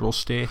is a federal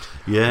state.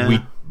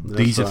 Yeah,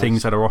 these are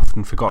things that are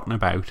often forgotten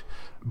about,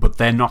 but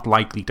they're not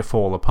likely to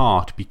fall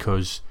apart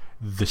because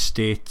the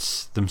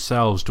states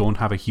themselves don't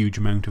have a huge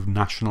amount of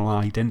national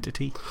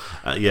identity.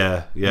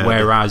 Yeah.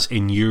 Whereas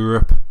in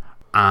Europe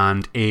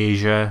and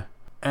Asia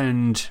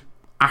and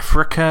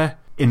Africa,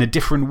 in a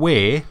different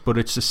way, but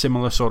it's a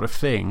similar sort of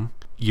thing,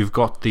 you've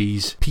got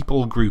these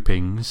people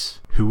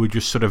groupings who were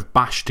just sort of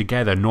bashed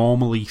together,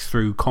 normally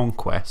through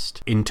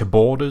conquest, into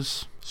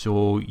borders.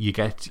 So you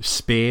get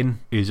Spain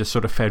is a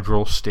sort of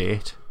federal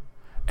state,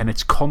 and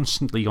it's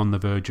constantly on the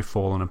verge of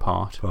falling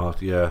apart.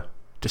 Yeah.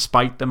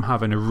 Despite them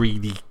having a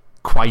really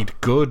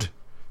quite good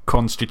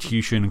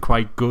constitution and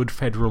quite good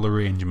federal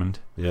arrangement.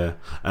 Yeah,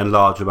 and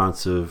large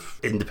amounts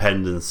of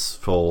independence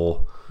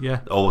for...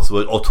 Yeah.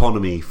 Also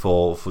autonomy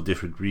for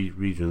different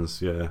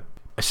regions, yeah.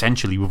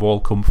 Essentially, we've all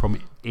come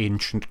from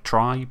ancient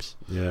tribes.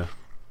 Yeah.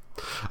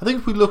 I think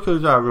if we look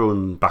at our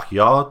own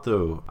backyard,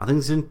 though, I think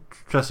it's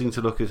interesting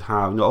to look at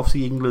how...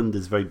 obviously, England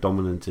is very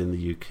dominant in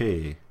the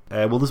UK.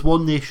 Well, there's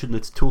one nation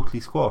that's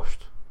totally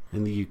squashed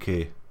in the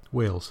UK.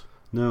 Wales?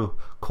 No,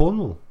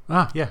 Cornwall.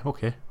 Ah, yeah,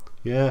 okay.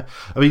 Yeah,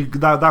 I mean,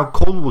 that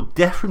Cornwall were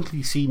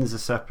definitely seen as a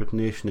separate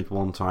nation at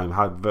one time,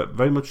 had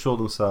very much saw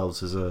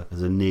themselves as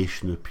a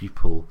nation of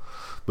people.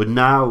 But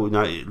now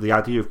the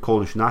idea of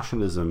Cornish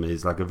nationalism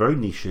is like a very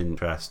niche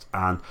interest,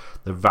 and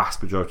the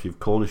vast majority of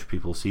Cornish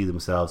people see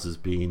themselves as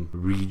being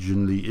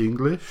regionally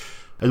English.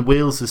 And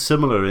Wales is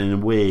similar in a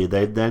way.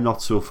 They're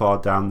not so far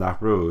down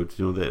that road.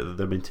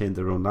 They maintain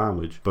their own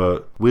language.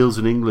 But Wales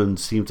and England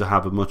seem to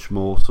have a much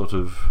more sort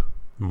of...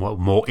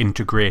 more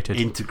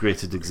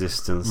integrated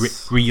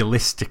existence.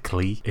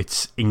 Realistically,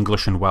 it's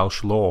English and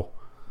Welsh law.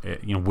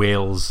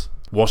 Wales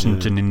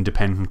wasn't an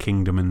independent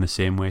kingdom in the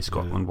same way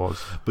Scotland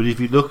was. But if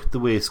you look at the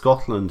way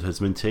Scotland has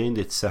maintained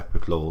its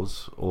separate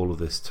laws all of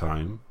this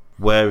time,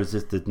 where is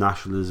it that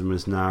nationalism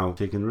is now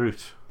taking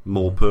root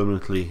more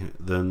permanently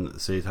than,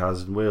 say, it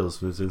has in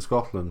Wales and it's in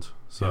Scotland?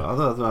 So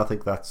I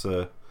think that's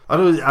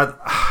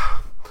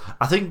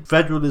I think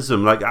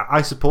federalism, like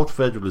I support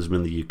federalism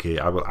in the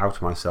UK. I will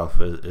out myself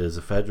as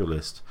a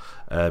federalist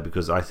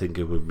because I think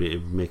it would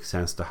make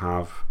sense to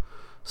have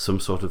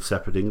some sort of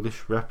separate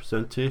English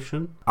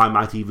representation. I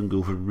might even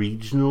go for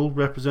regional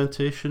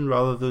representation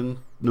rather than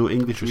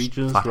English just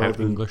regions rather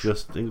than English.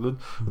 Just England.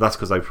 But that's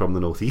because I'm from the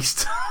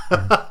northeast.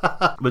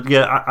 But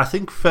yeah, I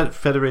think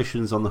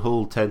federations on the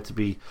whole tend to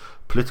be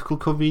political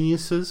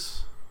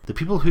conveniences. The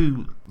people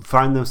who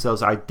find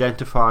themselves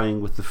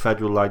identifying with the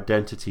federal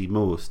identity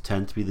most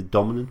tend to be the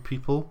dominant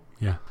people.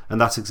 Yeah.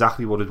 And that's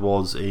exactly what it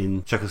was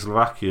in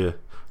Czechoslovakia.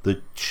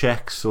 The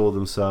Czechs saw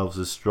themselves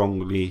as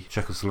strongly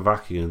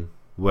Czechoslovakian,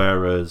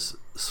 whereas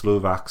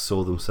Slovaks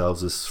saw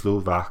themselves as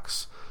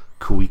Slovaks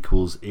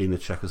co-equals in a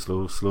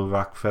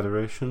Czechoslovak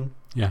federation.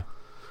 Yeah.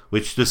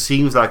 Which just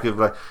seems like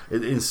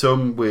in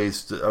some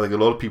ways, like a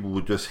lot of people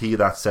would just hear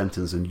that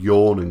sentence and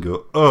yawn and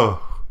go,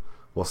 oh,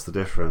 what's the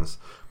difference?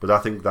 But I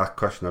think that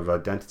question of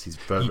identity is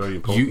very, very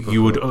important.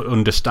 You would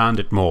understand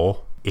it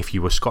more if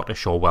you were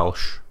Scottish or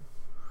Welsh.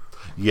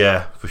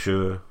 Yeah, for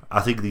sure.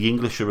 I think the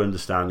English are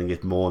understanding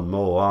it more and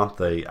more, aren't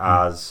they?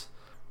 As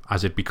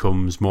it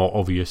becomes more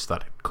obvious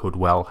that it could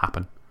well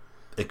happen.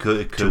 It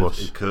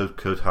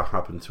could have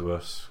happened to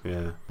us.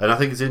 Yeah, and I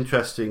think it's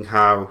interesting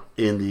how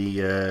in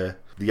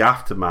the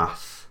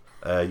aftermath.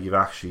 You've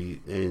actually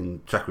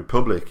in Czech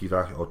Republic,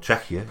 or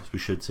Czechia, as we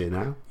should say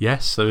now.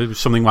 Yes, so it was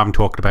something we haven't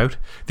talked about.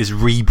 This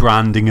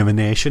rebranding of a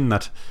nation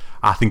that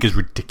I think is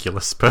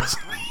ridiculous,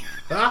 personally.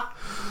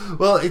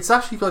 Well, it's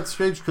actually quite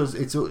strange because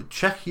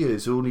Czechia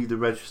is only the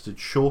registered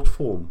short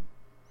form.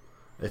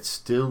 It's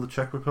still the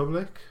Czech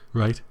Republic,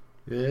 right?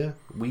 Yeah,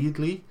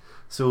 weirdly.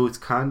 So it's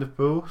kind of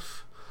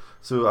both.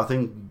 So I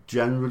think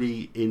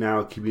generally in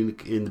our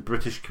in the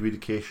British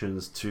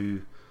communications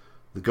to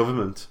the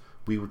government,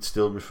 we would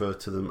still refer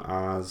to them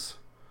as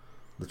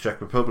the Czech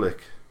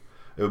Republic.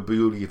 It would be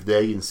only if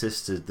they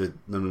insisted that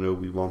no,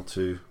 we want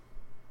to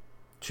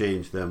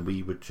change, then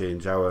we would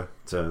change our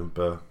term.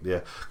 But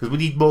yeah, because we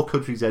need more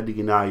countries ending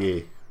in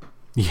IA.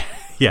 Yeah,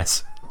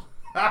 yes.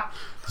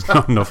 There's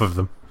not enough of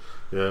them.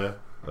 Yeah.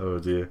 Oh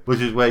dear. Which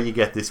is where you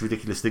get this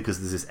ridiculous thing, because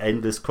there's this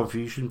endless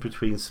confusion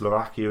between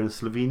Slovakia and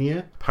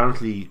Slovenia.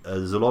 Apparently,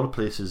 there's a lot of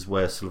places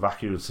where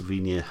Slovakia and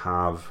Slovenia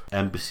have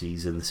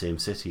embassies in the same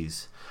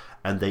cities,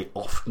 and they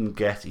often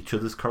get each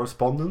other's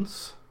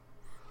correspondence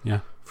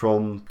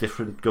from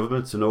different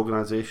governments and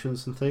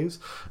organisations and things.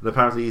 And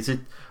apparently, I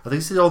think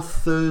it's on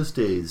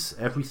Thursdays.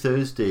 Every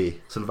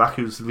Thursday,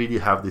 Slovakia and Slovenia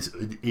have this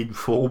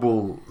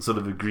informal sort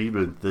of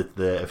agreement that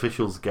the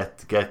officials get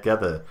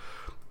together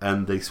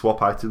and they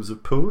swap items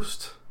of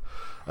post.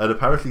 And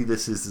apparently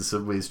this is in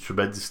some ways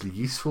tremendously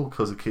useful,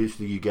 because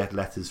occasionally you get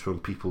letters from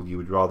people you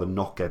would rather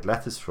not get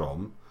letters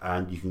from,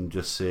 and you can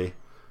just say,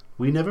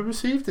 we never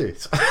received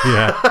it.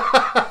 Yeah.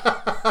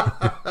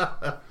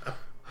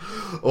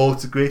 Or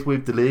it's a great way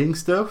of delaying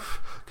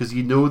stuff, because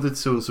you know that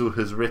so-and-so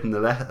has written a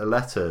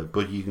letter,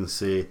 but you can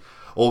say,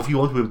 or if you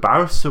want to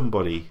embarrass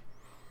somebody,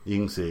 you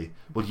can say,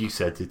 well, you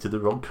sent it to the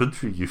wrong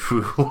country, you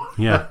fool.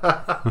 Yeah.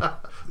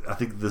 I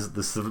think the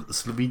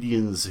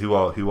Slovenians, who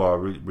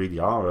really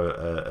are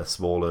a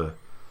smaller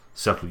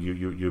Central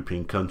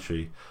European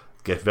country,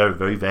 get very,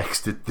 very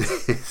vexed at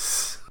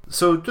this.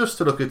 So just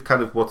to look at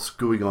kind of what's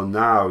going on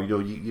now,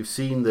 you've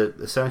seen that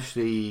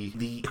essentially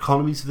the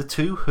economies of the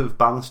two have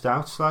balanced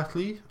out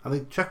slightly. I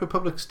think Czech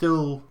Republic's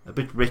still a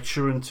bit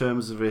richer in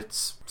terms of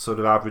its sort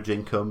of average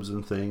incomes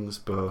and things,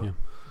 but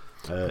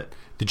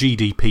the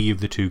GDP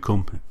of the two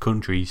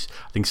countries,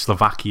 I think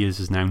Slovakia's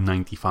is now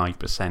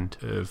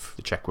 95% of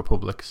the Czech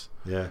Republic's.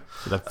 Yeah.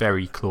 So they're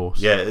very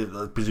close. Yeah,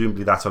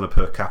 presumably that's on a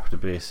per capita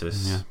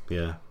basis.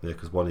 Yeah,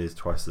 because one is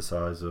twice the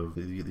size of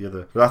the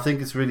other. But I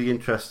think it's really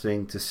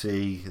interesting to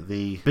see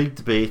the big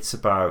debates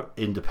about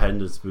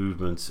independence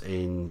movements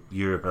in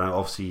Europe, and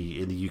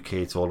obviously in the UK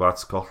it's all about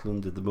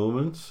Scotland at the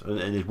moment,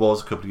 and it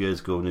was a couple of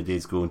years ago, and it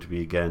is going to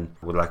be again,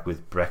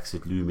 with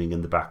Brexit looming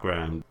in the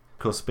background. Of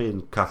course,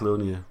 Spain,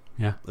 Catalonia.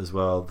 Yeah, as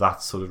well.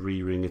 That's sort of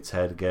rearing its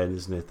head again,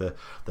 isn't it?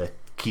 They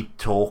keep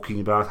talking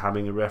about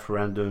having a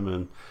referendum,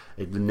 and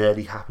it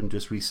nearly happened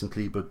just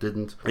recently, but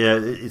didn't. Yeah,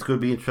 it's going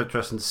to be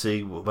interesting to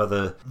see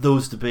whether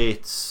those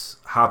debates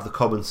have the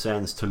common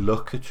sense to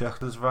look at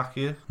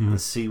Czechoslovakia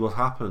and see what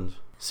happened.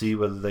 See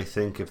whether they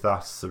think if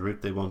that's the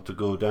route they want to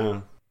go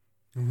down.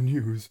 Old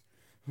news.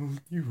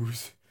 Old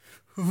news.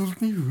 Old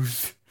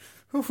news.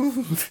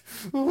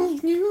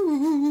 Old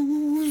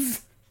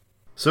news.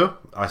 So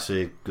I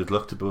say good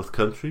luck to both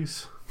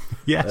countries.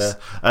 Yes,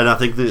 and I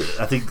think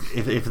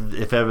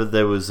if ever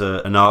there was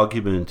an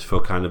argument for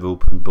kind of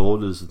open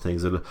borders and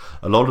things, a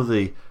lot of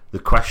the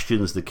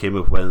questions that came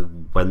up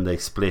when they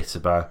split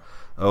about,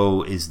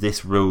 is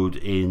this road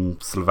in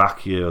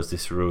Slovakia or is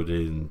this road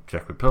in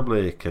Czech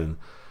Republic, and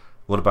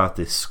what about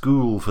this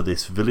school for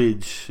this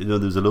village? You know,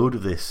 there was a load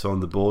of this on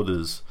the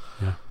borders.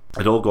 Yeah.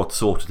 It all got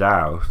sorted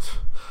out,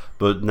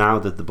 but now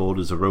that the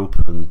borders are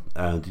open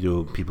and, you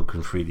know, people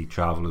can freely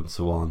travel and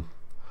so on,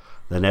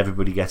 then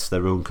everybody gets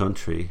their own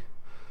country,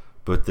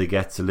 but they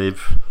get to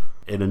live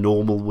in a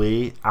normal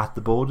way at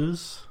the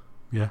borders.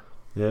 Yeah.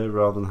 Yeah,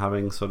 rather than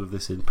having sort of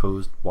this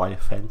imposed wire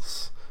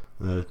fence.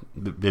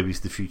 Maybe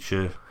the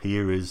future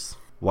here is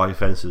wire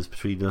fences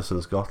between us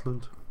and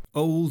Scotland.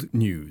 Old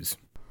news.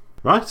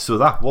 Right, so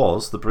that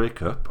was the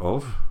breakup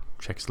of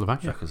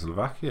Czechoslovakia.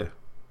 Czechoslovakia.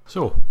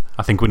 So,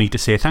 I think we need to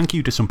say thank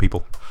you to some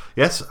people.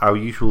 Yes, our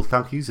usual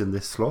thank yous in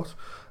this slot.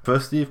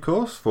 Firstly, of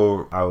course,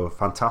 for our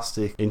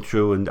fantastic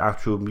intro and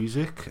outro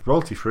music,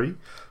 royalty free,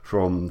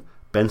 from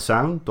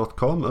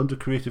bensound.com under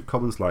Creative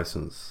Commons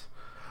license.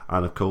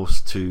 And of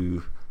course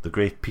to the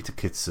great Peter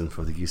Kitson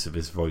for the use of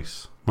his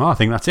voice. Well, I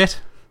think that's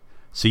it.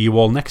 See you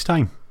all next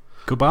time.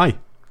 Goodbye.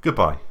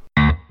 Goodbye.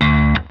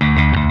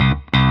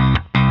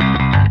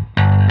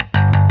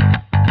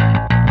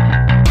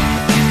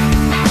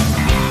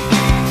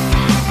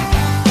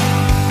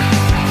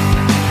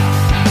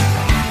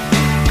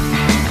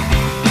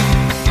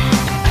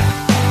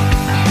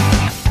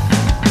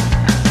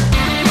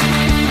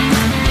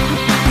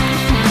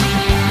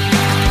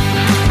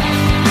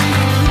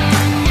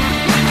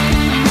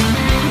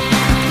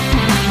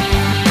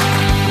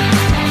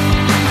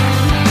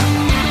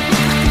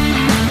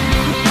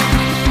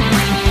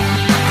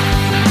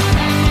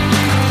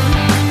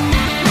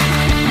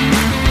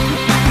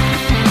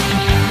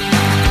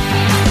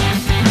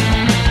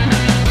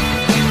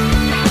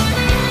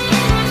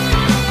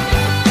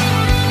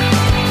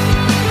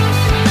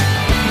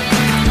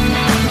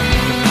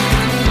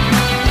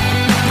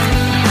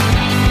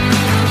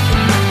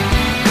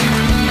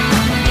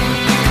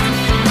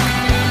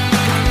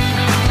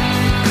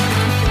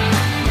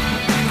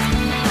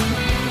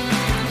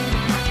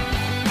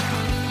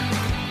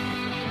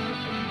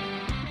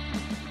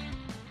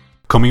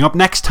 Coming up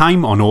next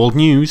time on Old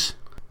News,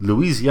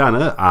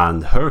 Louisiana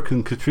and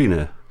Hurricane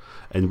Katrina,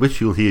 in which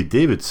you'll hear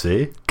David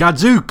say,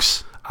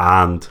 Gadzooks!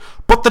 And,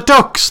 But the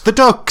ducks! The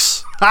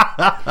ducks!